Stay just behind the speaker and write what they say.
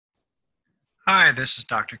Hi, this is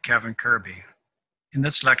Dr. Kevin Kirby. In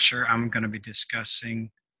this lecture, I'm going to be discussing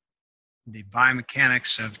the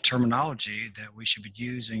biomechanics of terminology that we should be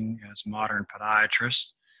using as modern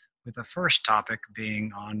podiatrists, with the first topic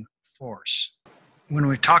being on force. When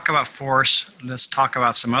we talk about force, let's talk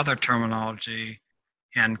about some other terminology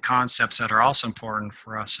and concepts that are also important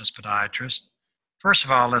for us as podiatrists. First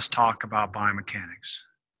of all, let's talk about biomechanics.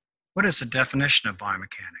 What is the definition of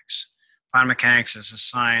biomechanics? Biomechanics is a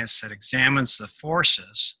science that examines the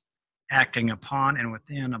forces acting upon and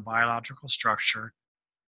within a biological structure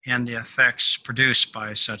and the effects produced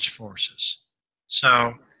by such forces.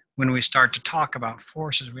 So when we start to talk about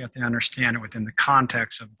forces, we have to understand it within the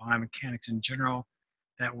context of biomechanics in general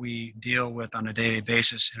that we deal with on a daily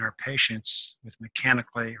basis in our patients with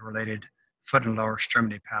mechanically related foot and lower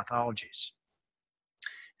extremity pathologies.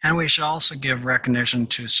 And we should also give recognition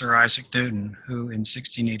to Sir Isaac Newton, who in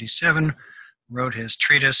 1687 wrote his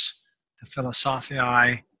treatise, De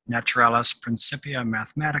Philosophiae Naturalis Principia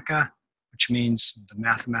Mathematica, which means the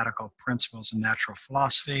mathematical principles of natural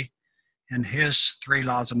philosophy. And his 3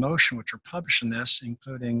 laws of motion, which are published in this,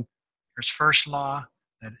 including his first law,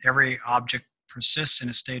 that every object persists in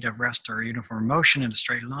a state of rest or uniform motion in a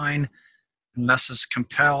straight line, unless it's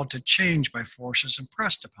compelled to change by forces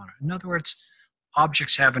impressed upon it. In other words,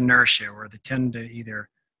 objects have inertia, where they tend to either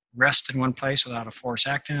rest in one place without a force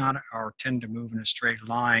acting on it, or tend to move in a straight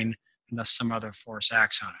line unless some other force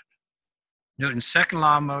acts on it. Newton's second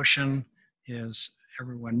law of motion is,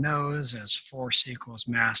 everyone knows, as force equals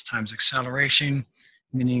mass times acceleration,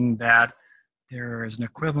 meaning that there is an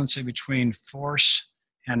equivalency between force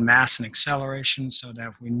and mass and acceleration, so that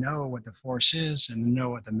if we know what the force is and know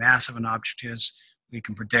what the mass of an object is, we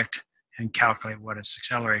can predict and calculate what its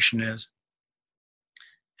acceleration is.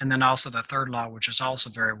 And then also the third law, which is also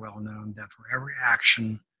very well known, that for every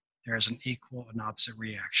action, there is an equal and opposite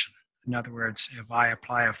reaction. In other words, if I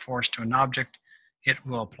apply a force to an object, it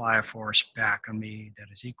will apply a force back on me that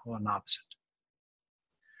is equal and opposite.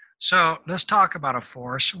 So let's talk about a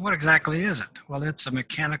force. What exactly is it? Well, it's a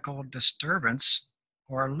mechanical disturbance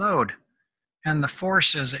or a load. And the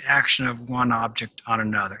force is the action of one object on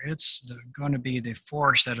another. It's going to be the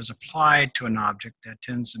force that is applied to an object that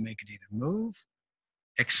tends to make it either move,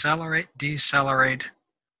 accelerate, decelerate,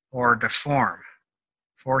 or deform.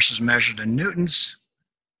 Force is measured in newtons.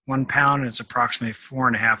 1 pound is approximately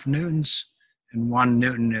 4.5 newtons, and 1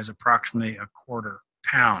 newton is approximately a quarter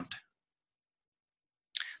pound.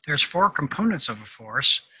 There's 4 components of a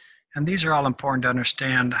force, and these are all important to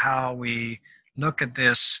understand how we look at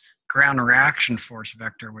this ground reaction force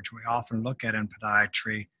vector, which we often look at in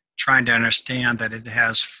podiatry, trying to understand that it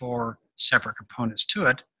has 4 separate components to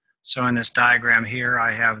it. So in this diagram here,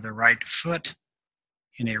 I have the right foot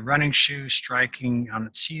in a running shoe striking on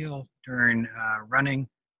its heel during running,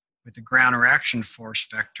 with the ground reaction force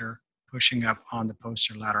vector pushing up on the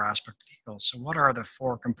posterior lateral aspect of the heel. So what are the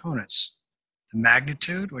 4 components? The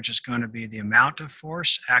magnitude, which is going to be the amount of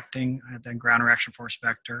force acting at the ground reaction force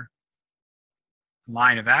vector. The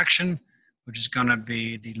line of action, which is going to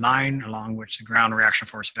be the line along which the ground reaction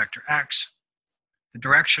force vector acts. The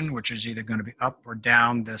direction, which is either going to be up or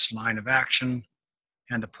down this line of action,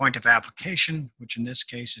 and the point of application, which in this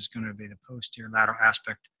case is going to be the posterior lateral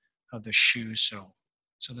aspect of the shoe sole.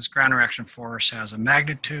 So this ground reaction force has a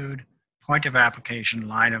magnitude, point of application,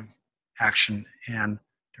 line of action, and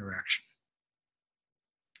direction.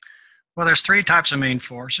 Well, there's 3 types of main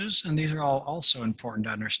forces, and these are all also important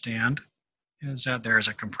to understand, is that there's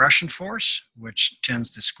a compression force, which tends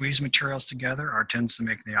to squeeze materials together or tends to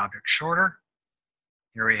make the object shorter.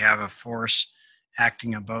 Here we have a force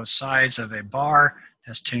acting on both sides of a bar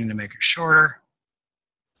that's tending to make it shorter.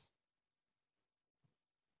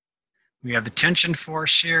 We have the tension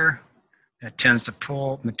force here that tends to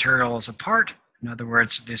pull materials apart. In other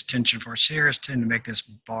words, this tension force here is tending to make this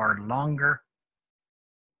bar longer.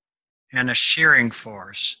 And a shearing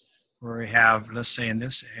force, where we have, let's say in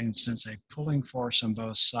this instance, a pulling force on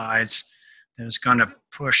both sides that is going to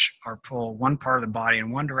push or pull one part of the body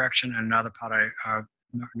in one direction and another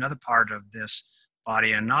part of this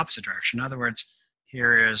body in an opposite direction. In other words,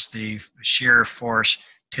 here is the shear force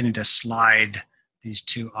tending to slide these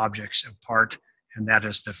 2 objects apart, and that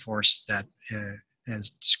is the force that is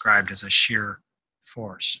described as a shear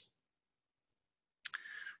force.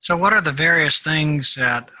 So what are the various things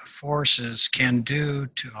that forces can do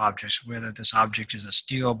to objects, whether this object is a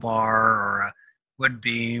steel bar or a wood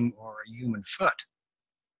beam or a human foot?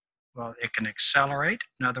 Well, it can accelerate.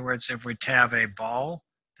 In other words, if we have a ball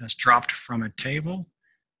that's dropped from a table,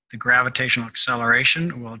 the gravitational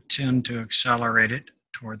acceleration will tend to accelerate it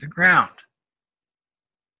toward the ground.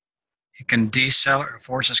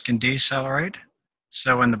 Forces can decelerate.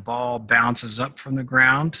 So when the ball bounces up from the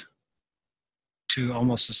ground to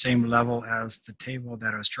almost the same level as the table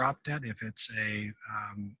that it was dropped at, if it's a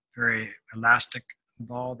very elastic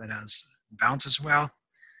ball that bounces well,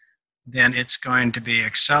 then it's going to be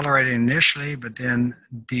accelerating initially, but then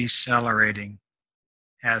decelerating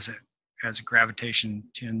as gravitation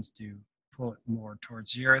tends to pull it more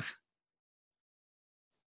towards the earth.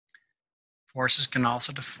 Forces can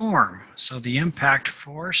also deform. So the impact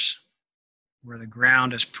force, where the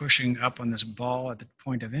ground is pushing up on this ball at the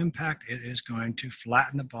point of impact, it is going to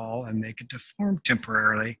flatten the ball and make it deform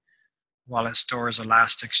temporarily while it stores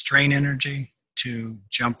elastic strain energy to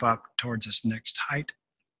jump up towards its next height,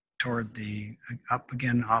 up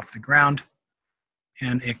again off the ground.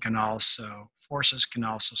 And forces can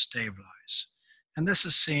also stabilize. And this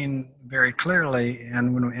is seen very clearly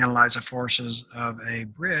when we analyze the forces of a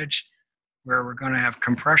bridge, where we're going to have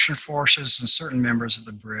compression forces in certain members of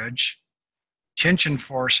the bridge, tension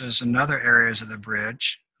forces in other areas of the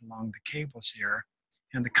bridge along the cables here,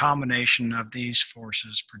 and the combination of these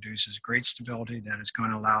forces produces great stability that is going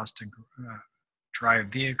to allow us to drive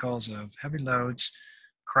vehicles of heavy loads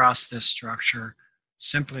across this structure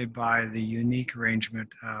simply by the unique arrangement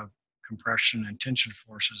of compression and tension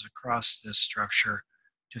forces across this structure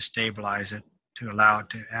to stabilize it, to allow it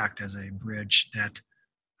to act as a bridge that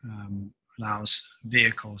allows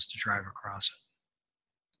vehicles to drive across it.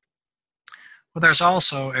 Well, there's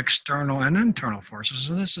also external and internal forces,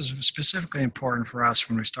 and this is specifically important for us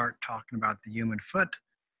when we start talking about the human foot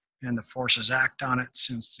and the forces act on it,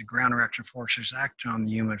 since the ground erection forces acting on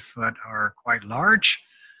the human foot are quite large.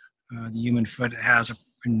 The human foot has,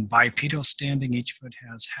 in bipedal standing, each foot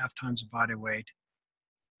has half times the body weight.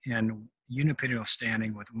 In unipedal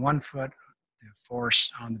standing with one foot, the force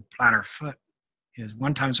on the plantar foot is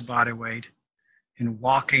 1 times the body weight. In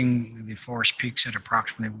walking, the force peaks at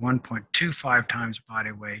approximately 1.25 times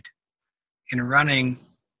body weight. In running,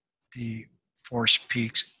 the force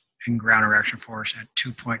peaks in ground erection force at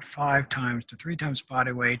 2.5 times to 3 times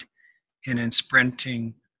body weight. And in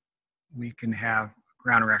sprinting, we can have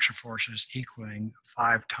ground erection forces equaling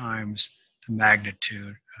 5 times the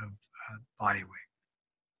magnitude of body weight.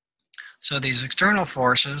 So these external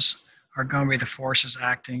forces are going to be the forces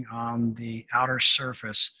acting on the outer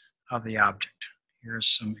surface of the object. Here's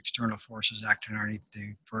some external forces acting underneath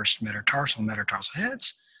the first metatarsal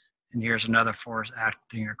heads. And here's another force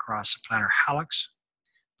acting across the plantar hallux.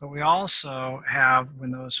 But we also have,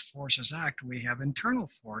 when those forces act, we have internal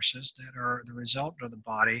forces that are the result of the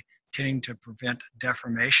body tending to prevent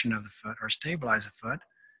deformation of the foot or stabilize the foot.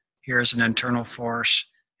 Here's an internal force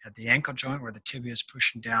at the ankle joint where the tibia is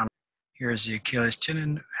pushing down. Here's the Achilles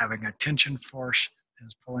tendon having a tension force that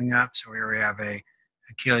is pulling up. So here we have a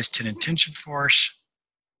Achilles tendon tension force,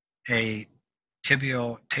 a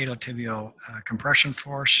talotibial compression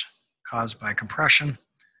force caused by compression.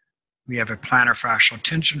 We have a plantar fascial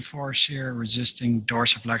tension force here resisting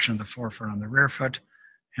dorsiflexion of the forefoot on the rear foot.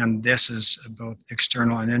 And this is both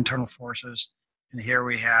external and internal forces. And here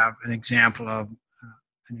we have an example of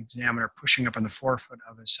an examiner pushing up on the forefoot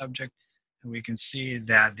of a subject. And we can see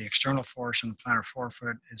that the external force on the plantar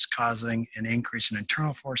forefoot is causing an increase in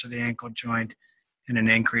internal force of the ankle joint and an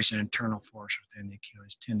increase in internal force within the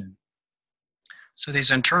Achilles tendon. So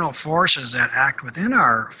these internal forces that act within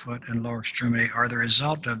our foot and lower extremity are the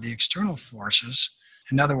result of the external forces.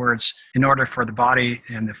 In other words, in order for the body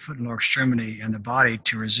and the foot and lower extremity and the body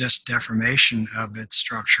to resist deformation of its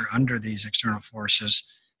structure under these external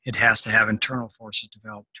forces, it has to have internal forces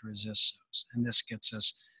developed to resist those. And this gets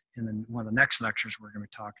us in one of the next lectures, we're going to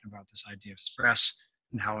be talking about this idea of stress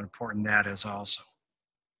and how important that is also.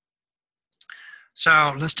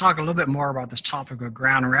 So let's talk a little bit more about this topic of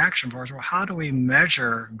ground reaction force. Well, how do we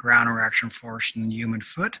measure ground reaction force in the human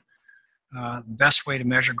foot? The best way to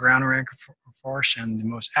measure ground reaction force and the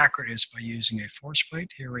most accurate is by using a force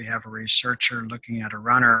plate. Here we have a researcher looking at a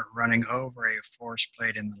runner running over a force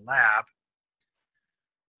plate in the lab.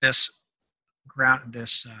 This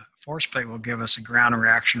force plate will give us a ground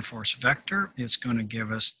reaction force vector. It's going to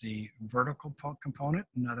give us the vertical component.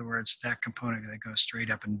 In other words, that component that goes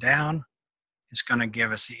straight up and down. It's going to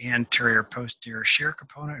give us the anterior posterior shear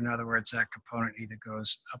component. In other words, that component either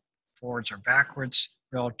goes up, forwards, or backwards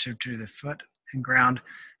relative to the foot and ground,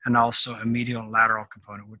 and also a medial and lateral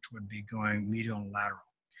component, which would be going medial and lateral.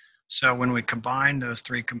 So when we combine those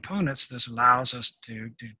 3 components, this allows us to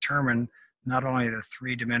determine not only the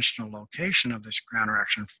 3-dimensional location of this ground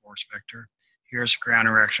reaction force vector. Here's a ground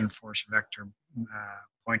reaction force vector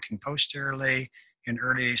pointing posteriorly in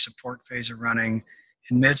early support phase of running.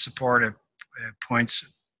 In mid-support, it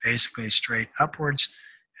points basically straight upwards,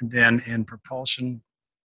 And then in propulsion,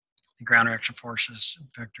 the ground reaction forces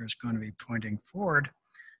vector is going to be pointing forward.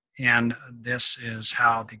 And this is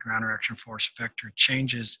how the ground reaction force vector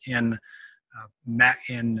changes in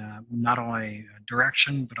not only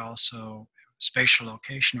direction, but also spatial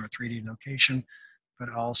location or 3D location, but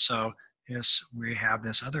also we have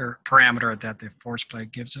this other parameter that the force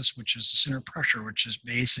plate gives us, which is the center pressure, which is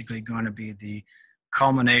basically going to be the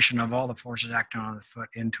culmination of all the forces acting on the foot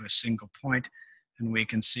into a single point. And we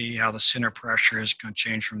can see how the center pressure is going to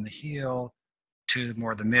change from the heel to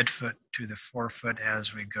more the midfoot to the forefoot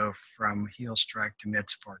as we go from heel strike to mid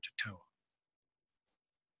support to toe.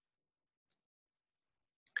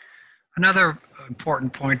 Another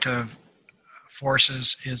important point of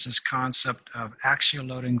forces is this concept of axial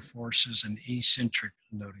loading forces and eccentric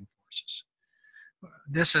loading forces.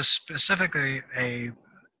 This is specifically a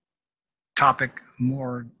topic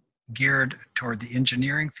more geared toward the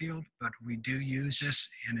engineering field, but we do use this,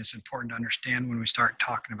 and it's important to understand when we start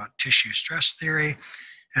talking about tissue stress theory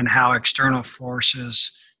and how external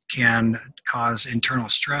forces can cause internal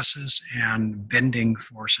stresses and bending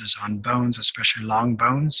forces on bones, especially long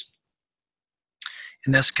bones.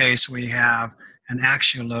 In this case, we have an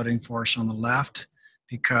axial loading force on the left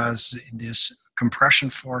because this compression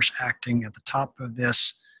force acting at the top of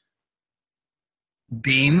this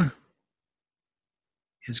beam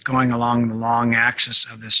is going along the long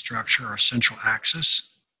axis of this structure, or central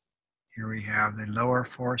axis. Here we have the lower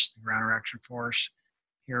force, the ground reaction force.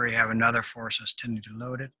 Here we have another force that's tending to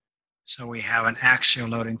load it. So we have an axial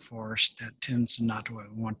loading force that tends not to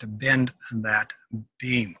want to bend that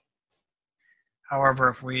beam. However,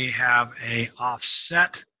 if we have a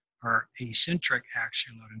offset or eccentric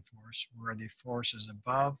axial loading force, where the forces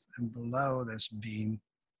above and below this beam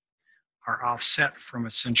are offset from a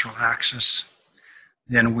central axis,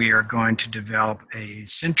 then we are going to develop a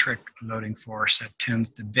eccentric loading force that tends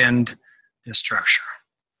to bend this structure.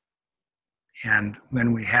 And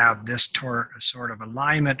when we have this sort of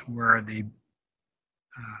alignment where the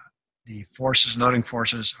loading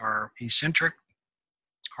forces are eccentric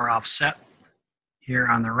or offset, here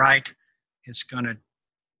on the right, it's going to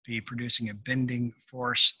be producing a bending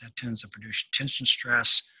force that tends to produce tension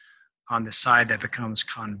stress on the side that becomes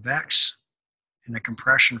convex, and a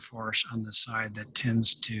compression force on the side that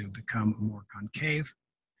tends to become more concave.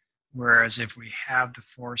 Whereas if we have the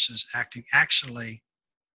forces acting axially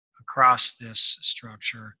across this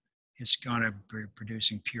structure, it's going to be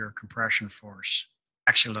producing pure compression force.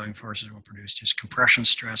 Axial loading forces will produce just compression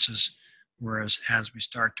stresses, whereas as we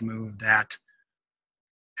start to move the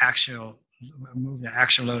axial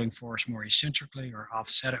loading force more eccentrically or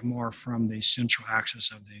offset it more from the central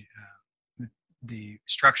axis of the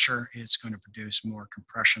structure, it's going to produce more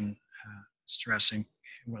compression stressing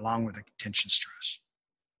along with the tension stress.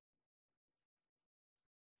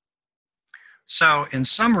 So in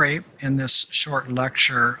summary, in this short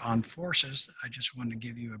lecture on forces, I just wanted to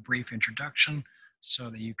give you a brief introduction so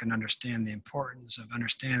that you can understand the importance of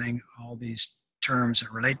understanding all these terms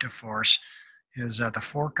that relate to force. Is that the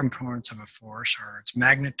four components of a force are its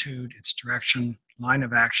magnitude, its direction, line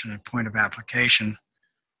of action, and point of application.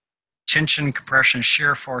 Tension, compression,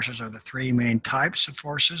 shear forces are the three main types of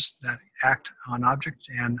forces that act on objects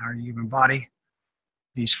and our human body.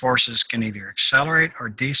 These forces can either accelerate or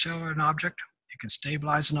decelerate an object. It can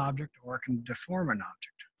stabilize an object, or it can deform an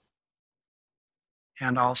object.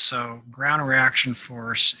 And also, ground reaction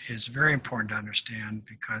force is very important to understand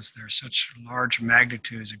because there's such large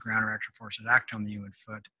magnitudes of ground reaction force that act on the human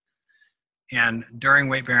foot. And during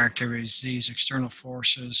weight-bearing activities, these external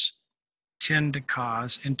forces tend to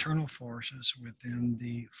cause internal forces within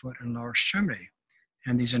the foot and lower extremity.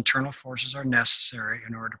 And these internal forces are necessary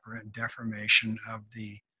in order to prevent deformation of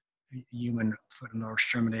the human foot and lower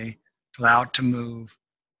extremity, to allow it to move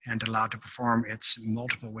and to allow it to perform its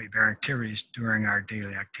multiple weight-bearing activities during our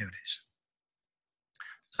daily activities.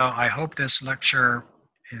 So I hope this lecture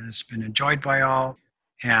has been enjoyed by all,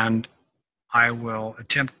 and I will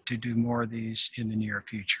attempt to do more of these in the near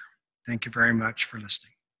future. Thank you very much for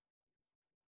listening.